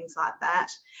openings, things like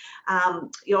that.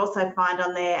 You also find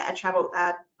on there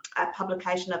a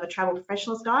publication of a travel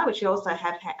professionals guide, which you also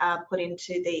have put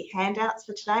into the handouts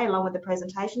for today along with the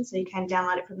presentation, so you can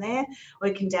download it from there, or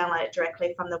you can download it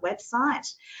directly from the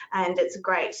website. And it's a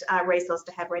great resource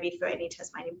to have ready for any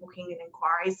Tasmanian booking and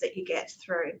inquiries that you get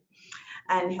through,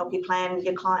 and help you plan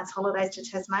your clients' holidays to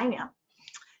Tasmania.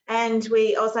 And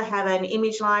we also have an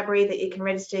image library that you can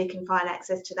register. You can find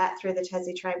access to that through the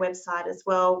Tassie Trade website as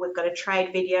well. We've got a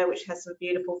trade video which has some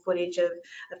beautiful footage of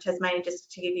Tasmania,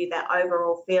 just to give you that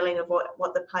overall feeling of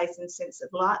what the place and sense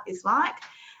of life is like.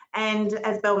 And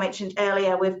as Belle mentioned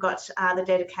earlier, we've got the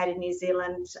dedicated New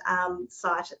Zealand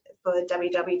site for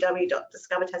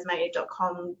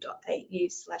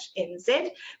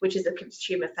www.discovertasmania.com.au/NZ, which is a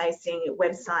consumer-facing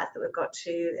website that we've got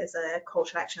as a call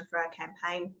to action for our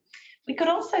campaign. We could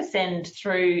also send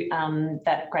through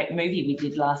that great movie we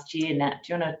did last year, Nat.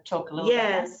 Do you want to talk a little about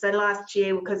that? Yes, so last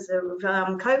year, because of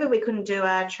COVID, we couldn't do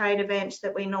our trade event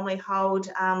that we normally hold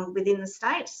within the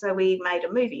state, so we made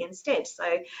a movie instead.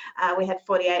 So we had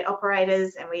 48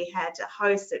 operators, and we had a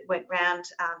host that went around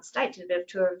the state, did a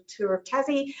bit of tour of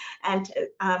Tassie, and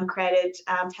created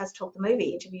Tas Talk the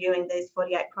movie, interviewing these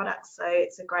 48 products. So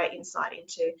it's a great insight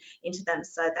into them.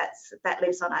 So that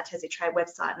lives on our Tassie Trade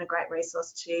website, and a great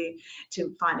resource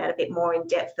to find out a bit more in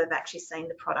depth of actually seeing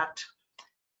the product.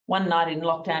 One night in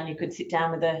lockdown, you could sit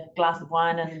down with a glass of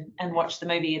wine and watch the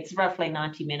movie. It's roughly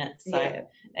 90 minutes, so yeah.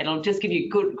 It'll just give you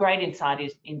great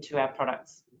insight into our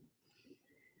products.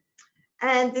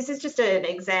 And this is just an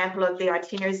example of the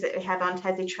itineraries that we have on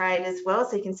Tassie Trade as well.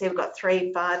 So you can see we've got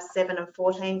 3, 5, 7 and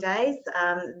 14 days.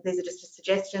 These are just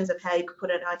suggestions of how you could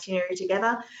put an itinerary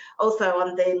together. Also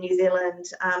on the New Zealand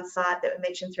site that we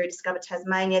mentioned through Discover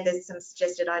Tasmania, there's some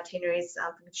suggested itineraries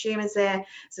for consumers there.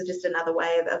 So just another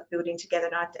way of building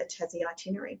together a Tassie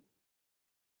itinerary.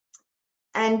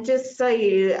 And just so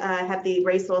you have the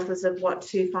resources of what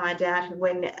to find out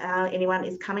when anyone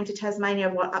is coming to Tasmania,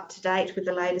 what up to date with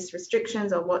the latest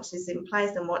restrictions or what is in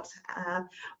place and what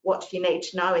you need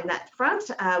to know in that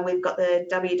front, we've got the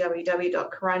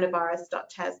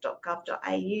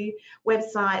www.coronavirus.tas.gov.au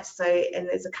website. So, and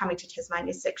there's a coming to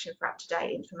Tasmania section for up to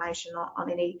date information on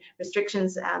any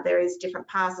restrictions. There is different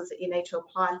passes that you need to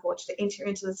apply for to enter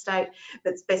into the state,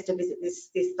 but it's best to visit this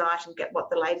site and get what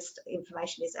the latest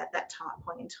information is at that time.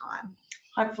 point in time.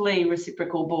 Hopefully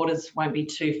reciprocal borders won't be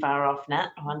too far off,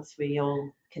 Nat, once we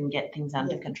all can get things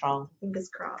under control. Fingers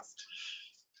crossed.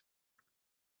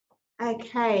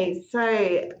 Okay,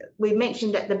 so we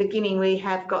mentioned at the beginning we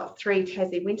have got 3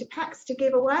 Tassie winter packs to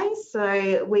give away.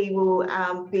 So we will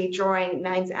be drawing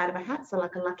names out of a hat, so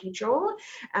like a lucky draw,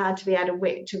 to be able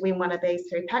to win one of these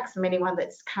 3 packs from anyone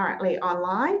that's currently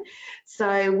online.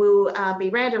 So we'll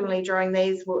be randomly drawing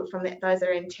these from those that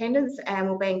are in attendance, and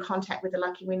we'll be in contact with the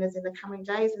lucky winners in the coming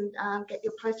days and get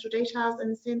your postal details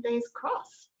and send these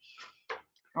across.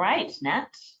 Great,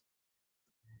 Nat.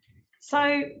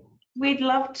 So we'd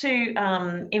love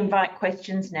to invite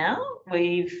questions now.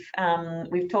 We've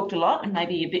talked a lot and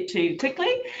maybe a bit too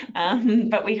quickly,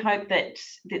 but we hope that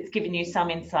that's given you some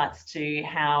insights to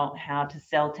how to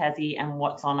sell Tassie and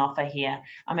what's on offer here.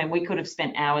 I mean, we could have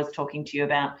spent hours talking to you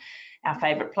about our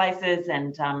favourite places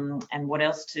and what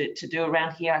else to do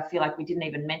around here. I feel like we didn't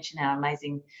even mention our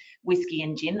amazing whiskey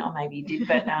and gin, or maybe you did,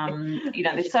 but you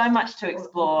know, there's so much to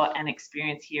explore and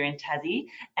experience here in Tassie.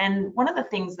 And one of the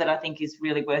things that I think is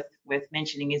really worth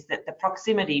mentioning is that the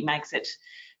proximity makes it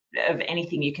of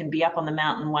anything. You can be up on the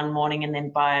mountain one morning and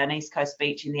then by an East Coast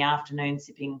beach in the afternoon,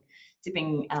 sipping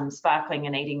sparkling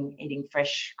and eating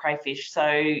fresh crayfish. So,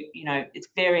 you know, it's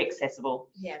very accessible.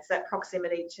 Yeah, it's that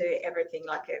proximity to everything.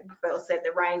 Like Bill said,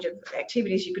 the range of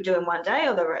activities you could do in one day,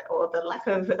 or the lack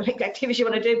of activities you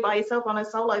want to do by yourself on a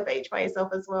solo beach by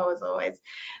yourself as well, is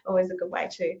always a good way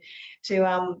to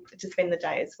spend the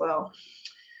day as well.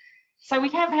 So we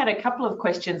have had a couple of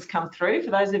questions come through.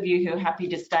 For those of you who are happy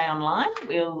to stay online,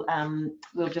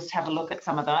 we'll just have a look at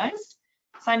some of those.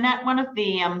 So Nat, one of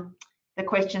the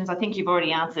questions I think you've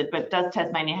already answered, but does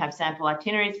Tasmania have sample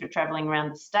itineraries for travelling around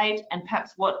the state? And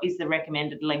perhaps what is the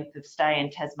recommended length of stay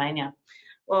in Tasmania?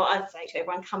 Well, I'd say to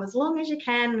everyone, come as long as you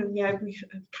can. You know,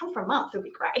 come for a month would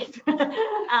be great.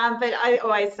 But I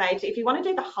always say, if you want to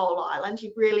do the whole island,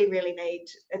 you really need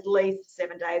at least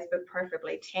 7 days, but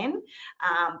preferably 10.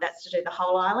 That's to do the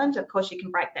whole island. Of course, you can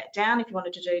break that down if you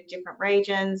wanted to do different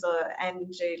regions,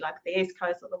 and do like the East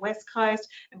Coast or the West Coast,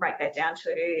 and break that down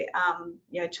to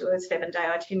you know, to a 7-day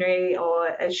itinerary or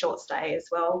a short stay as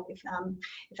well, if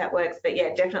that works. But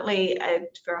yeah, definitely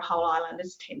for a whole island,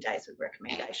 it's 10 days would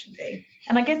recommendation be.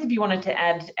 And I guess if you wanted to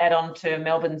add on to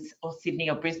Melbourne's or Sydney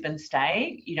or Brisbane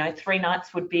stay, you know, 3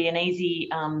 nights would be an easy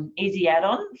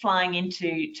add-on, flying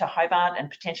into Hobart and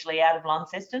potentially out of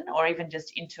Launceston, or even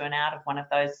just into and out of one of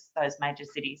those major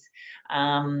cities.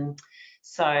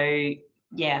 So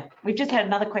yeah, we've just had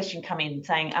another question come in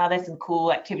saying, are there some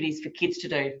cool activities for kids to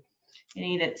do?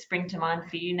 Any that spring to mind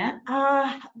for you, Nat?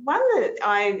 One that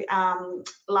I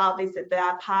love is that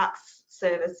our parks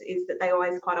service is that they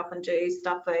always quite often do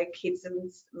stuff for kids,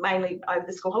 and mainly over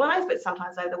the school holidays, but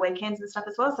sometimes over the weekends and stuff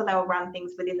as well. So they'll run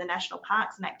things within the national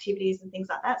parks and activities and things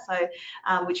like that. So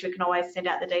which we can always send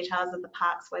out the details of the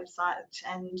parks website,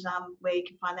 and where you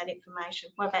can find that information.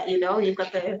 What about you, Bill? You've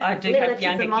got the I do have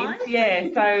younger kids. Yeah.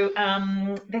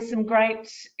 So there's some great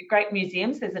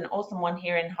museums. There's an awesome one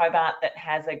here in Hobart that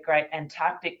has a great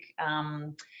Antarctic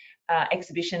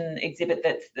exhibition exhibit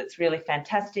that's really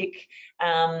fantastic.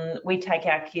 We take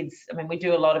our kids, I mean, we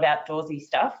do a lot of outdoorsy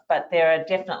stuff, but there are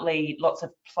definitely lots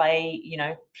of play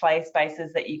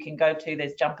spaces that you can go to.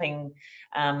 There's jumping,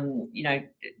 you know,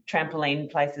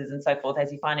 trampoline places and so forth,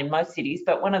 as you find in most cities.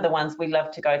 But one of the ones we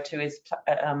love to go to is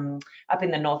up in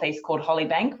the northeast called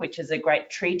Hollybank, which is a great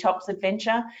treetops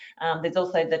adventure. There's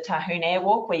also the Tahoon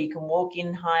Airwalk, where you can walk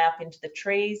in high up into the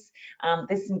trees.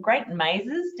 There's some great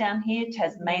mazes down here,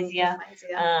 Tasmania.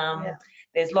 Yeah.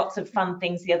 There's lots of fun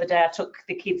things. The other day I took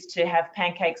the kids to have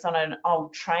pancakes on an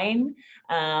old train.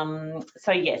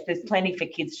 So yes, there's plenty for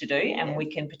kids to do, and we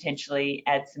can potentially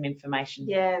add some information.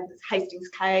 Yeah, there's Hastings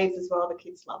Caves as well. The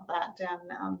kids love that,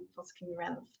 down fossicking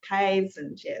around the caves,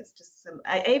 and yeah, it's just some,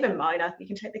 even Mona. You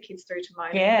can take the kids through to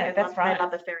Mona. Yeah, that's right. They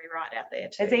love the ferry ride out there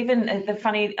too. There's even the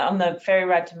funny, on the ferry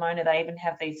ride to Mona, they even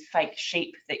have these fake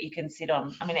sheep that you can sit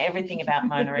on. I mean, everything about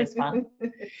Mona is fun.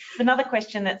 There's another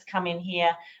question that's come in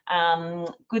here.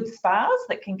 Good spas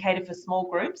that can cater for small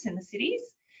groups in the cities.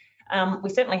 We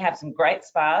certainly have some great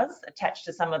spas attached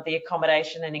to some of the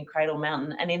accommodation and in Cradle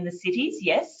Mountain, and in the cities,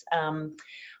 yes.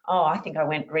 I think I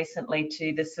went recently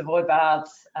to the Savoy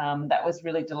Baths. That was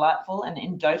really delightful, and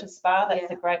in Dota Spa, that's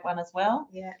a great one as well.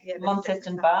 Yeah.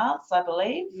 Launceston Baths, I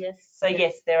believe. Yes. So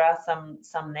yes, there are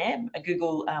some there. A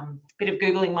Google bit of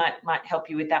Googling might help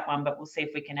you with that one, but we'll see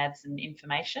if we can add some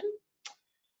information.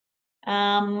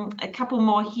 A couple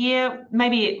more here.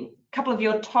 Maybe couple of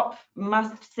your top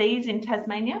must-sees in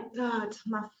Tasmania? Oh, it's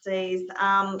must-sees.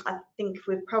 I think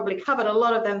we've probably covered a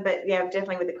lot of them, but yeah,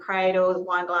 definitely with the Cradle,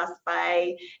 Wineglass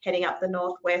Bay, heading up the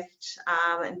northwest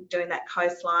and doing that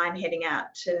coastline, heading out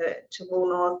to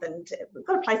Woolnorth, and we've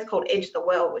got a place called Edge of the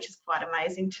World, which is quite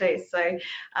amazing too. So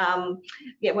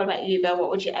yeah, what about you, Belle? What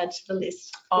would you add to the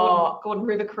list? Gordon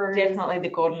River Cruise. Definitely the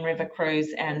Gordon River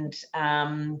Cruise, and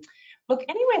look,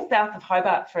 anywhere south of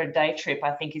Hobart for a day trip,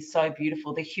 I think, is so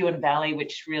beautiful. The Huon Valley,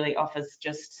 which really offers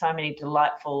just so many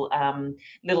delightful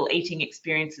little eating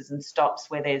experiences and stops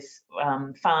where there's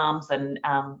farms and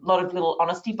a lot of little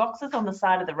honesty boxes on the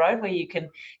side of the road where you can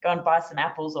go and buy some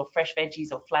apples or fresh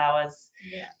veggies or flowers.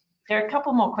 Yeah. There are a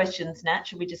couple more questions, Nat.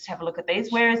 Should we just have a look at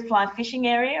these? Where is fly fishing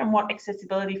area and what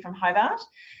accessibility from Hobart?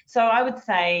 So I would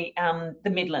say the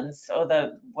Midlands, or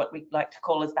what we like to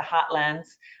call as the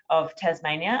heartlands of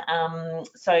Tasmania.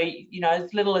 So, you know,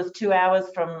 as little as 2 hours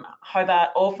from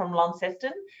Hobart or from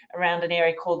Launceston, around an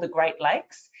area called the Great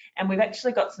Lakes. And we've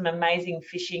actually got some amazing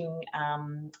fishing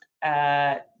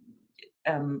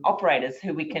operators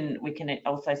who we can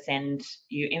also send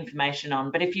you information on.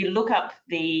 But if you look up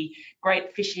the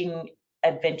Great Fishing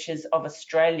Adventures of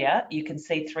Australia, you can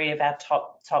see 3 of our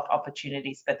top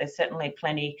opportunities, but there's certainly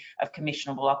plenty of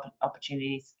commissionable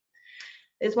opportunities.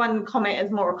 There's one comment, as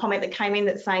more a comment that came in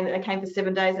that's saying that they came for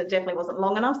 7 days. It definitely wasn't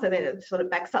long enough, so then it sort of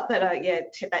backs up that yeah,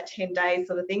 that 10 days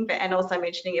sort of thing. But and also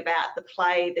mentioning about the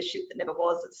play, the ship that never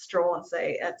was, it's Strawn.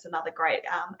 So that's another great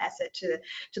asset to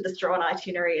the Strawn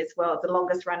itinerary as well. It's the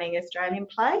longest running Australian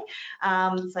play.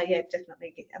 So yeah,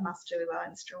 definitely a must do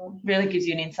in Strawn. Really gives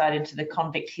you an insight into the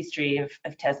convict history of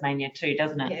Tasmania too,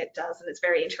 doesn't it? Yeah, it does, and it's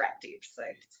very interactive. So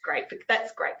it's great.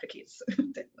 That's great for kids,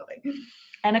 definitely.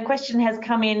 And a question has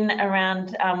come in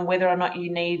around whether or not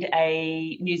you need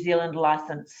a New Zealand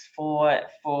license for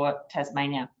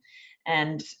Tasmania,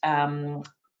 and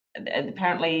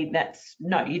apparently that's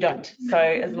no, you don't. So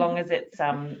as long as it's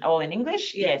all in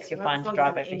English, yes, you're fine to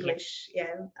drive over English,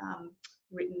 here. Yeah,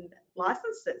 written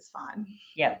license, that's fine.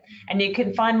 Yeah, and you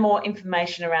can find more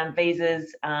information around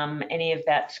visas, any of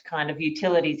that kind of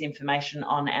utilities information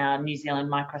on our New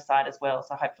Zealand microsite as well.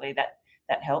 So hopefully that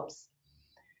helps.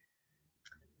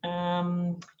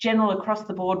 General across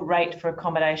the board rate for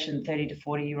accommodation 30 to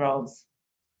 40-year-olds.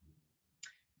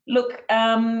 Look,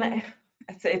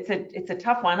 it's a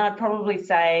tough one. I'd probably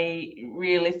say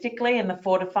realistically in the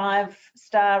 4 to 5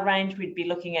 star range, we'd be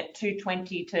looking at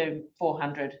 220 to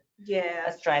 400. Yeah,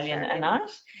 Australian a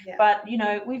night. Yeah. But you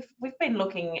know, we've been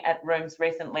looking at rooms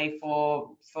recently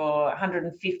for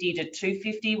 150 to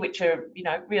 250, which are, you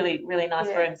know, really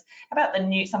nice rooms. How about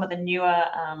some of the newer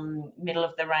middle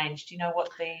of the range? Do you know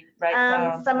what the rates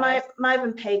are? So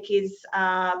Mauve Peak is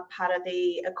part of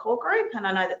the Accor group, and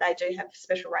I know that they do have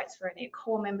special rates for any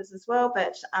Accor members as well.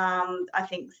 But I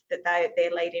think that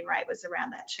their lead-in rate was around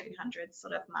that 200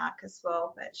 sort of mark as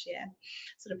well. But yeah,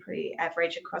 sort of pretty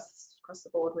average across the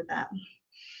board with that.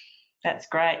 That's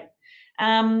great.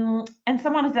 And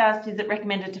someone has asked, is it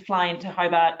recommended to fly into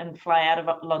Hobart and fly out of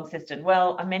Launceston?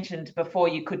 Well, I mentioned before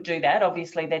you could do that.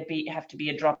 Obviously, there'd have to be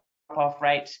a drop-off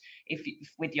rate if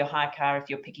with your hire car, if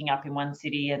you're picking up in one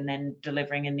city and then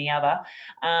delivering in the other.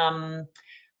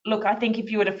 Look, I think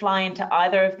if you were to fly into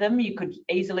either of them, you could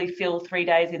easily fill 3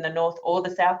 days in the north or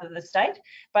the south of the state.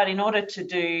 But in order to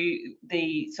do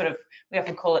the sort of, we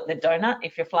often call it the donut,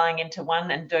 if you're flying into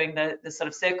one and doing the sort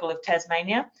of circle of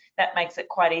Tasmania, that makes it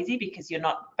quite easy because you're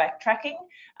not backtracking.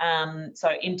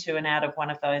 So into and out of one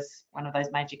of those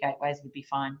major gateways would be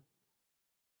fine.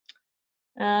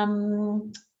 I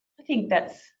think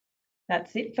that's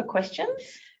it for questions.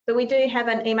 So we do have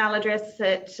an email address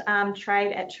at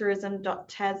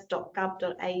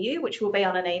trade@tourism.tas.gov.au, which will be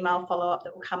on an email follow-up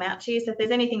that will come out to you. So if there's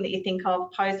anything that you think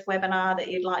of post-webinar that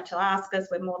you'd like to ask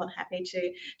us, we're more than happy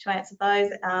to answer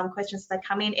those questions as they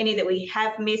come in. Any that we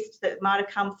have missed that might have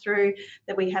come through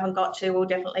that we haven't got to, we'll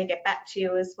definitely get back to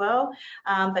you as well.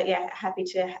 But yeah, happy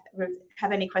to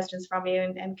have any questions from you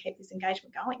and keep this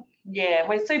engagement going. Yeah,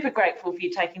 we're super grateful for you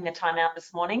taking the time out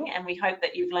this morning, and we hope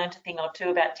that you've learned a thing or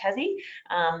two about Tassie.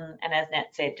 And as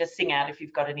Nat said, just sing out if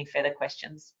you've got any further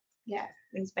questions. Yeah,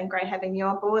 it's been great having you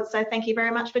on board. So thank you very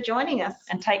much for joining us.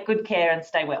 And take good care and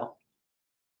stay well.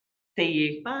 See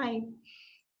you. Bye.